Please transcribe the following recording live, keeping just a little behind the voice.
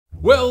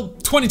Well,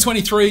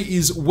 2023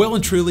 is well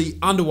and truly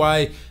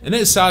underway, and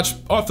as such,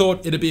 I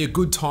thought it'd be a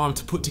good time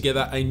to put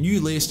together a new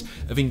list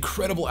of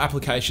incredible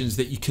applications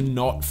that you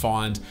cannot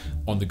find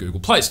on the Google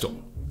Play Store.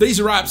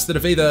 These are apps that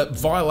have either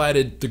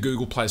violated the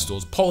Google Play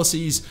Store's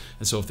policies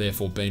and so have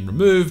therefore been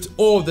removed,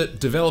 or that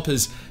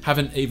developers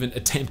haven't even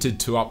attempted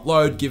to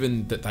upload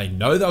given that they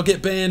know they'll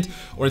get banned,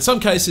 or in some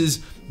cases,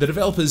 the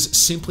developers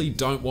simply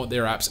don't want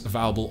their apps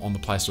available on the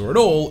Play Store at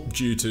all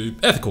due to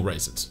ethical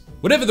reasons.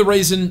 Whatever the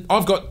reason,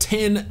 I've got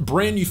 10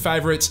 brand new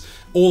favorites,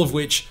 all of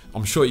which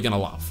I'm sure you're gonna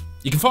love.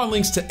 You can find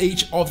links to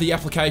each of the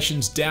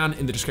applications down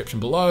in the description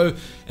below,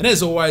 and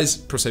as always,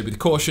 proceed with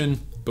caution.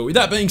 But with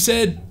that being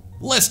said,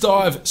 let's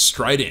dive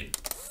straight in.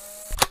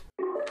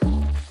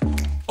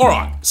 All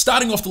right,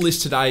 starting off the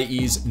list today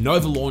is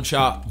Nova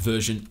Launcher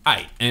version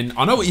 8. And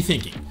I know what you're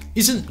thinking.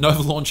 Isn't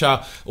Nova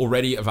Launcher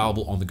already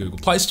available on the Google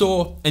Play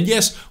Store? And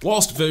yes,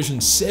 whilst version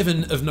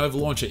 7 of Nova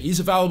Launcher is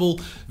available,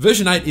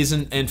 version 8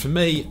 isn't. And for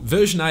me,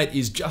 version 8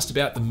 is just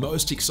about the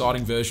most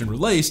exciting version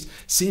released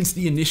since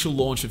the initial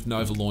launch of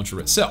Nova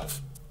Launcher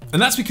itself.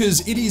 And that's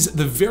because it is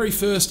the very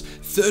first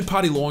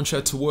third-party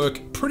launcher to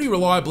work pretty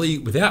reliably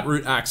without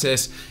root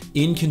access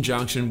in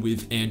conjunction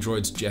with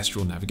Android's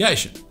gestural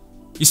navigation.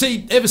 You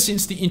see, ever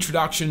since the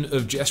introduction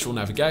of gestural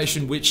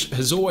navigation, which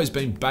has always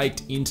been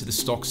baked into the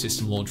stock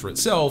system launcher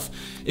itself,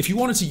 if you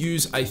wanted to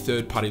use a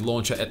third-party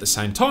launcher at the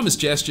same time as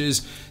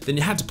gestures, then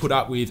you had to put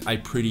up with a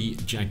pretty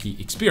janky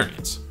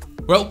experience.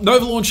 Well,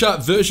 Nova Launcher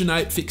version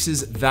 8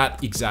 fixes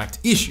that exact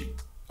issue.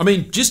 I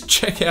mean, just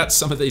check out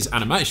some of these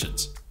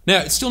animations. Now,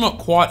 it's still not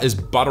quite as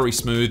buttery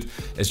smooth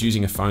as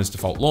using a phone's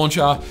default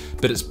launcher,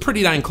 but it's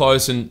pretty dang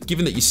close, and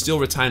given that you still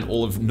retain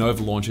all of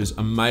Nova Launcher's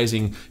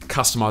amazing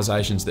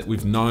customizations that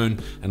we've known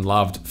and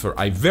loved for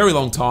a very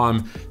long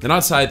time, then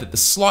I'd say that the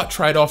slight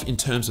trade-off in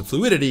terms of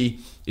fluidity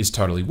is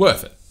totally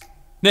worth it.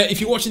 Now,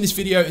 if you're watching this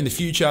video in the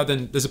future,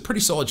 then there's a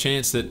pretty solid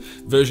chance that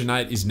version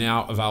 8 is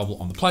now available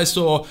on the Play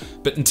Store,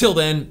 but until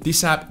then,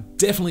 this app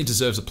definitely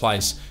deserves a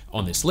place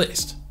on this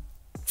list.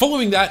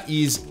 Following that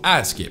is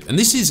AdSkip, and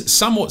this is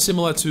somewhat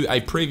similar to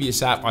a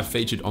previous app I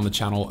featured on the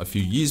channel a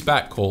few years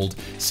back called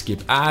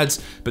Skip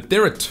Ads, but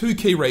there are two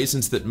key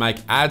reasons that make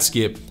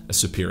AdSkip a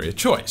superior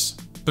choice.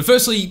 But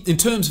firstly, in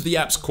terms of the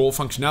app's core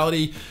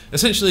functionality,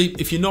 essentially,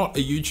 if you're not a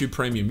YouTube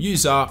Premium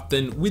user,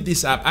 then with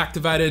this app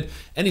activated,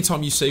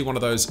 anytime you see one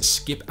of those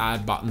skip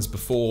ad buttons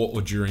before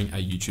or during a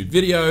YouTube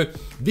video,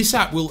 this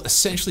app will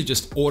essentially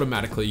just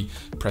automatically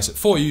press it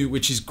for you,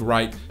 which is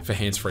great for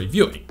hands-free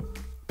viewing.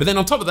 But then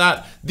on top of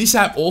that, this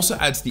app also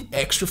adds the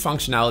extra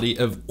functionality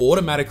of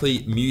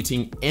automatically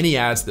muting any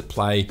ads that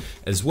play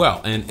as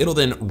well. And it'll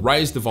then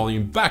raise the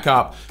volume back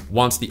up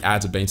once the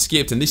ads have been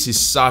skipped. And this is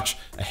such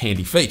a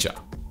handy feature.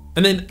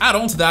 And then add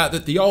on to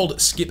that the old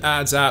Skip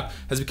Ads app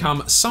has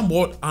become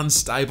somewhat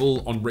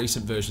unstable on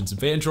recent versions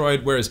of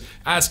Android, whereas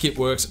AdSkip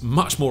works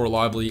much more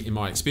reliably in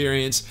my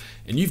experience,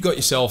 and you've got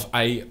yourself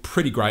a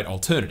pretty great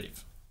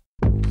alternative.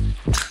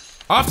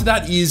 After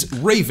that is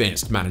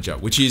ReVanced Manager,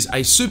 which is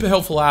a super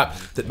helpful app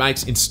that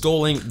makes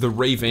installing the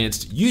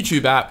ReVanced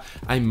YouTube app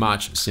a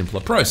much simpler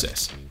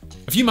process.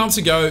 A few months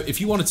ago, if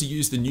you wanted to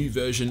use the new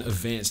version of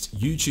Vanced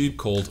YouTube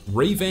called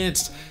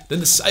ReVanced, then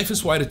the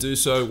safest way to do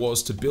so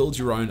was to build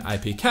your own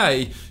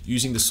APK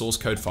using the source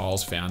code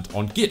files found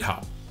on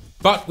GitHub.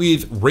 But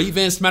with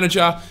ReVanced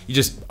Manager, you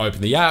just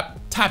open the app,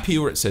 tap here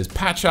where it says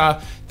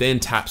Patcher, then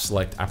tap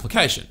Select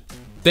Application.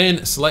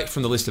 Then select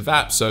from the list of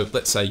apps, so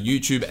let's say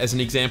YouTube as an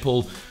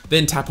example,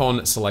 then tap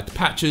on Select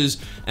Patches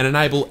and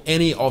enable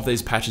any of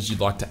these patches you'd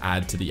like to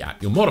add to the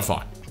app you're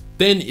modifying.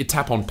 Then you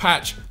tap on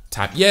Patch,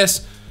 tap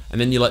Yes, and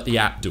then you let the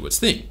app do its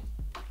thing.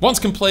 Once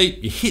complete,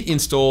 you hit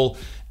Install,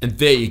 and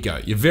there you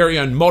go. Your very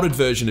own modded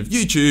version of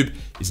YouTube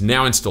is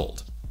now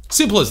installed.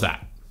 Simple as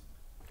that.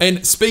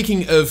 And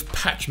speaking of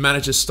patch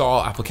manager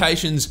style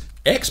applications,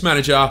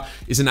 XManager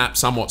is an app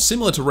somewhat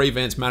similar to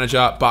ReVanced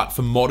Manager, but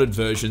for modded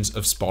versions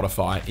of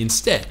Spotify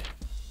instead.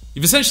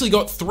 You've essentially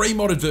got 3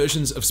 modded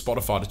versions of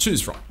Spotify to choose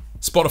from.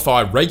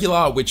 Spotify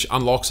Regular, which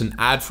unlocks an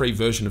ad-free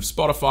version of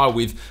Spotify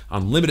with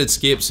unlimited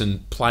skips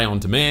and play on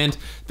demand.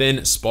 Then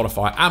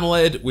Spotify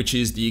AMOLED, which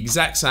is the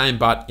exact same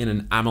but in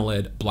an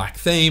AMOLED black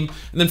theme.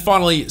 And then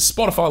finally,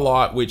 Spotify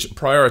Lite, which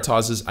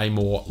prioritizes a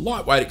more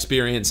lightweight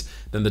experience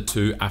than the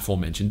 2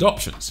 aforementioned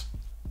options.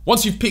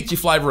 Once you've picked your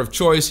flavor of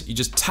choice, you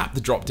just tap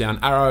the drop-down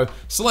arrow,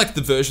 select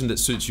the version that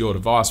suits your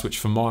device, which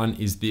for mine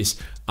is this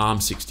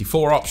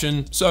ARM64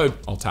 option. So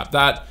I'll tap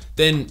that,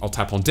 then I'll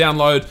tap on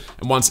download.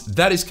 And once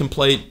that is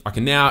complete, I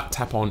can now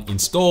tap on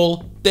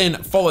install, then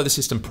follow the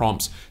system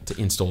prompts to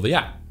install the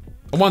app.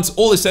 And once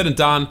all is said and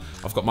done,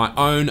 I've got my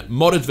own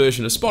modded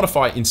version of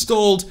Spotify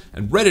installed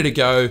and ready to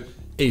go,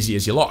 easy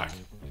as you like.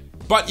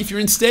 But if you're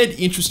instead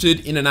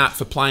interested in an app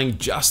for playing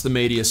just the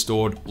media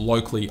stored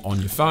locally on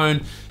your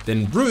phone,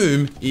 then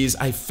Room is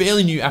a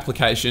fairly new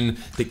application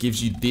that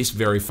gives you this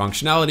very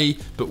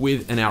functionality, but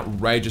with an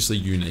outrageously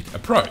unique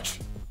approach.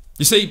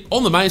 You see,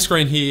 on the main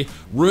screen here,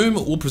 Room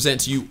will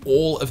present to you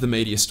all of the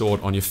media stored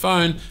on your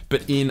phone,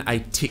 but in a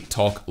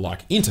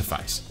TikTok-like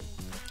interface.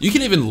 You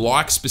can even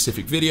like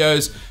specific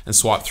videos and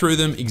swipe through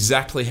them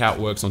exactly how it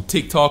works on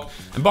TikTok.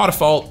 And by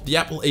default, the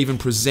app will even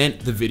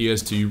present the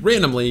videos to you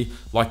randomly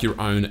like your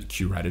own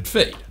curated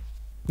feed.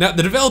 Now,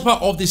 the developer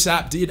of this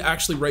app did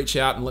actually reach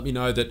out and let me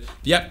know that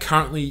the app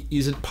currently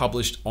isn't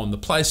published on the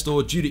Play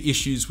Store due to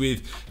issues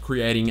with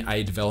creating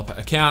a developer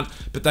account,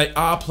 but they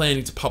are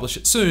planning to publish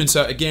it soon.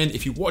 So again,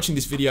 if you're watching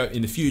this video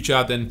in the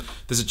future, then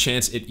there's a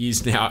chance it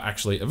is now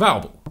actually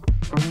available.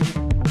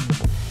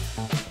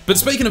 But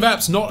speaking of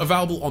apps not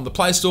available on the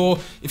Play Store,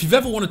 if you've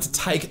ever wanted to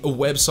take a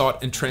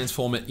website and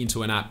transform it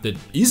into an app that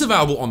is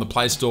available on the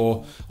Play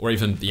Store or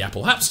even the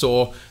Apple App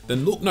Store,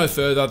 then look no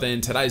further than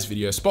today's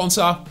video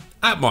sponsor,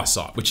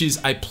 AppMySite, which is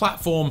a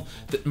platform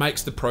that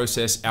makes the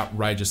process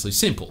outrageously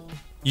simple.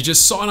 You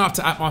just sign up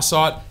to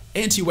AppMySite,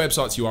 enter your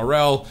website's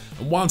URL,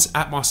 and once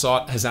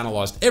AppMySite has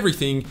analyzed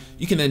everything,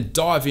 you can then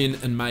dive in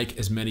and make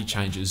as many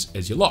changes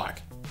as you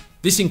like.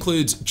 This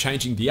includes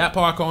changing the app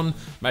icon,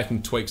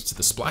 making tweaks to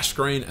the splash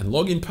screen and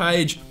login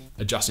page,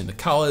 adjusting the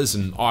colors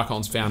and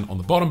icons found on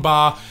the bottom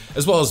bar,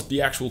 as well as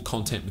the actual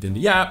content within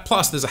the app.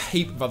 Plus, there's a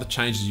heap of other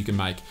changes you can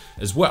make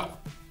as well.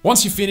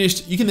 Once you're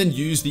finished, you can then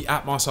use the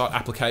AppMySite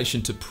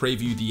application to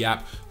preview the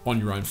app on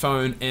your own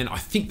phone, and I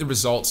think the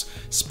results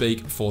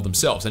speak for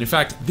themselves. And in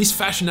fact, this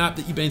fashion app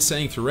that you've been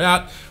seeing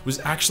throughout was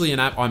actually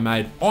an app I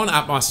made on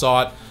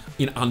AppMySite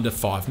in under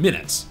 5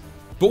 minutes.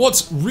 But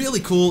what's really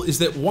cool is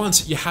that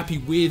once you're happy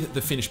with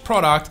the finished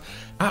product,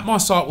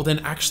 AppMySite will then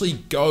actually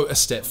go a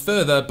step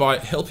further by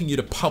helping you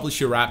to publish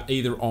your app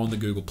either on the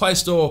Google Play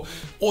Store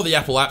or the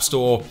Apple App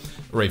Store,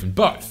 or even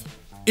both.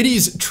 It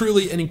is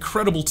truly an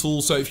incredible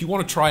tool, so if you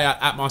want to try out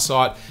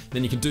AppMySite,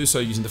 then you can do so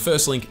using the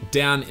first link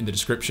down in the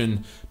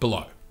description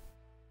below.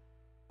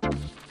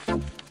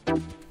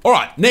 All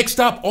right,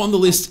 next up on the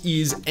list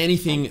is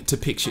anything to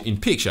picture in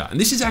picture. And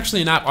this is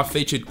actually an app I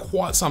featured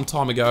quite some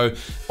time ago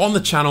on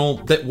the channel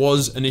that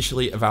was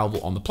initially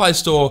available on the Play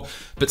Store,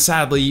 but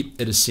sadly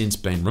it has since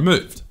been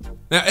removed.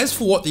 Now, as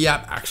for what the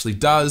app actually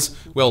does,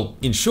 well,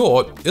 in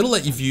short, it'll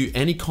let you view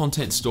any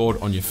content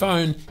stored on your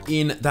phone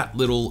in that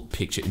little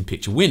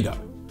picture-in-picture window.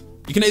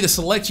 You can either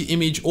select your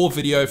image or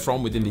video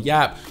from within the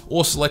app,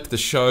 or select the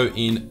show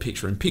in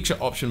picture-in-picture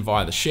option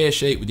via the share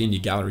sheet within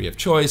your gallery of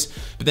choice.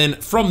 But then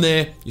from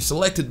there, your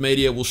selected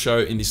media will show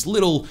in this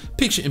little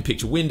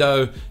picture-in-picture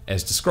window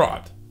as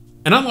described.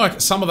 And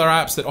unlike some other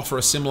apps that offer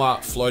a similar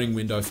floating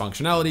window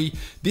functionality,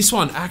 this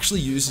one actually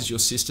uses your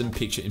system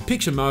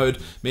picture-in-picture mode,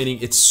 meaning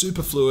it's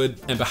super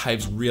fluid and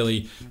behaves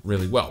really,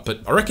 really well.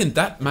 But I reckon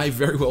that may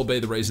very well be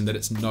the reason that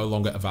it's no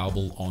longer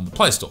available on the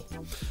Play Store.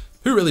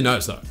 Who really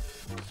knows though?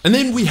 And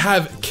then we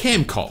have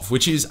CamCov,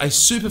 which is a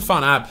super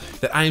fun app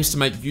that aims to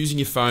make using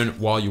your phone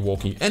while you're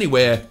walking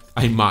anywhere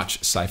a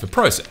much safer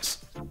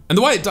process. And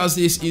the way it does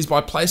this is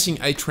by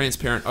placing a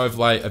transparent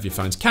overlay of your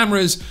phone's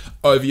cameras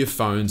over your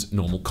phone's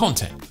normal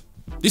content.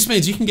 This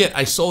means you can get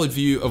a solid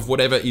view of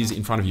whatever is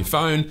in front of your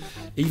phone,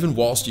 even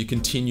whilst you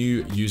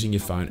continue using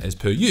your phone as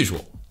per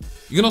usual.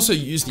 You can also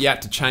use the app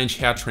to change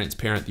how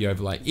transparent the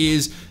overlay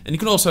is, and you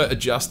can also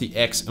adjust the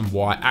X and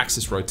Y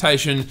axis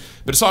rotation.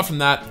 But aside from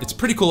that, it's a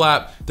pretty cool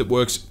app that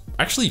works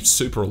actually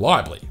super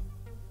reliably.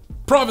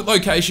 Private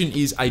Location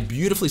is a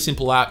beautifully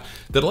simple app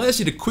that allows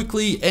you to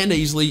quickly and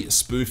easily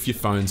spoof your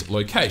phone's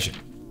location.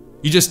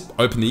 You just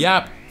open the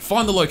app,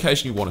 find the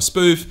location you want to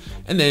spoof,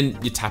 and then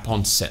you tap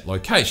on Set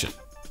Location.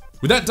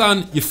 With that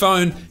done, your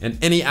phone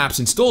and any apps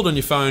installed on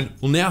your phone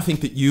will now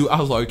think that you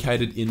are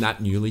located in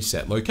that newly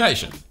set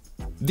location.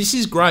 This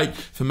is great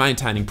for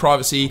maintaining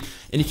privacy,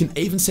 and you can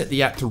even set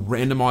the app to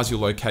randomize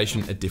your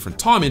location at different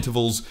time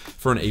intervals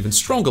for an even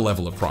stronger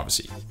level of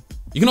privacy.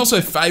 You can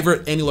also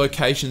favorite any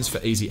locations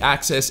for easy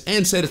access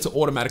and set it to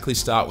automatically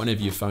start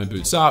whenever your phone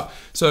boots up.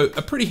 So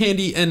a pretty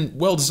handy and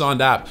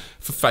well-designed app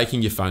for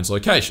faking your phone's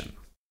location.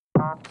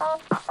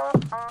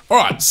 All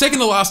right, second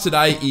to last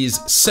today is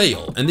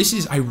Seal, and this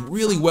is a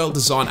really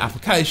well-designed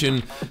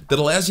application that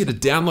allows you to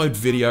download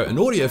video and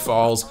audio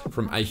files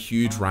from a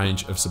huge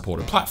range of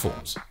supported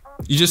platforms.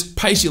 You just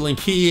paste your link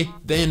here,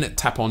 then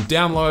tap on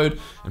download,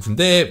 and from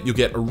there, you'll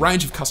get a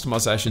range of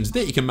customizations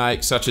that you can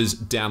make, such as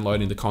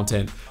downloading the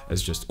content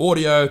as just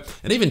audio,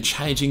 and even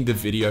changing the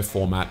video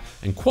format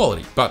and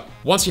quality. But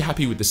once you're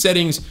happy with the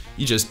settings,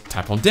 you just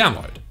tap on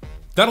download.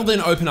 That'll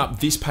then open up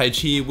this page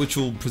here, which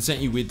will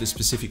present you with the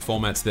specific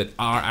formats that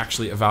are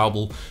actually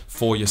available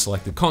for your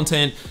selected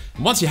content.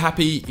 And once you're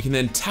happy, you can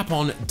then tap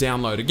on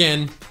download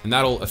again, and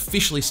that'll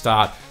officially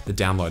start the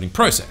downloading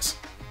process.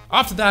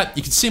 After that,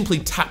 you can simply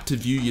tap to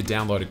view your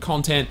downloaded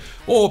content,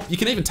 or you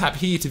can even tap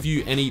here to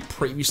view any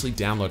previously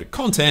downloaded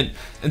content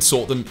and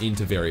sort them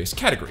into various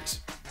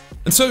categories.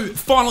 And so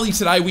finally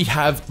today we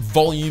have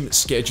Volume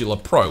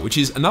Scheduler Pro, which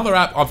is another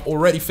app I've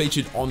already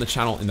featured on the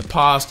channel in the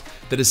past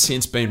that has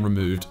since been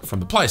removed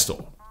from the Play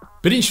Store.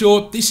 But in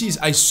short, this is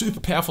a super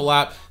powerful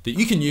app that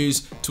you can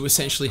use to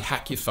essentially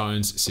hack your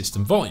phone's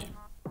system volume.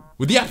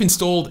 With the app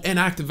installed and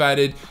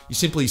activated, you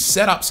simply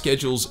set up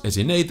schedules as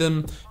you need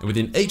them, and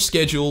within each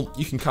schedule,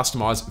 you can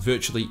customize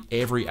virtually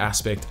every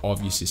aspect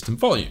of your system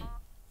volume.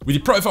 With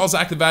your profiles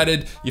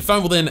activated, your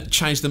phone will then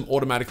change them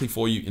automatically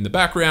for you in the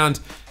background,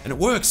 and it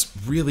works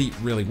really,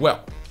 really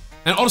well.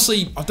 And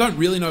honestly, I don't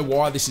really know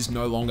why this is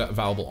no longer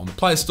available on the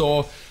Play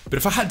Store, but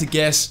if I had to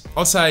guess,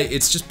 I'd say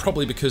it's just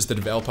probably because the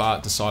developer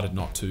decided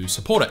not to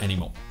support it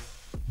anymore.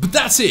 But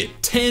that's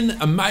it, 10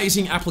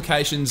 amazing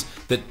applications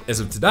that, as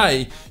of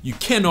today, you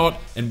cannot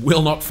and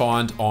will not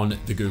find on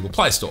the Google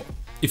Play Store.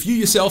 If you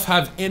yourself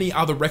have any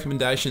other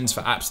recommendations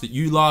for apps that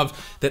you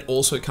love that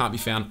also can't be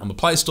found on the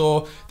Play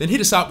Store, then hit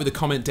us up with a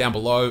comment down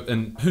below,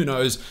 and who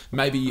knows,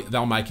 maybe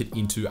they'll make it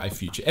into a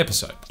future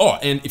episode. Oh,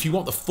 and if you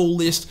want the full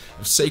list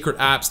of secret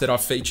apps that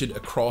I've featured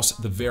across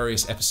the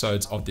various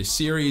episodes of this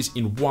series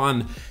in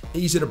one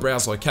easy to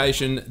browse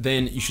location,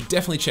 then you should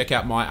definitely check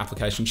out my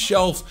application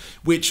shelf,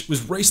 which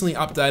was recently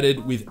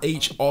updated with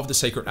each of the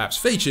secret apps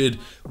featured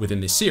within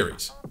this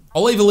series.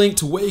 I'll leave a link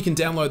to where you can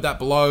download that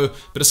below,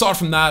 but aside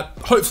from that,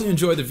 hopefully you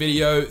enjoyed the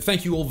video.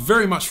 Thank you all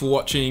very much for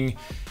watching,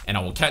 and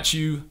I will catch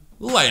you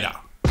later.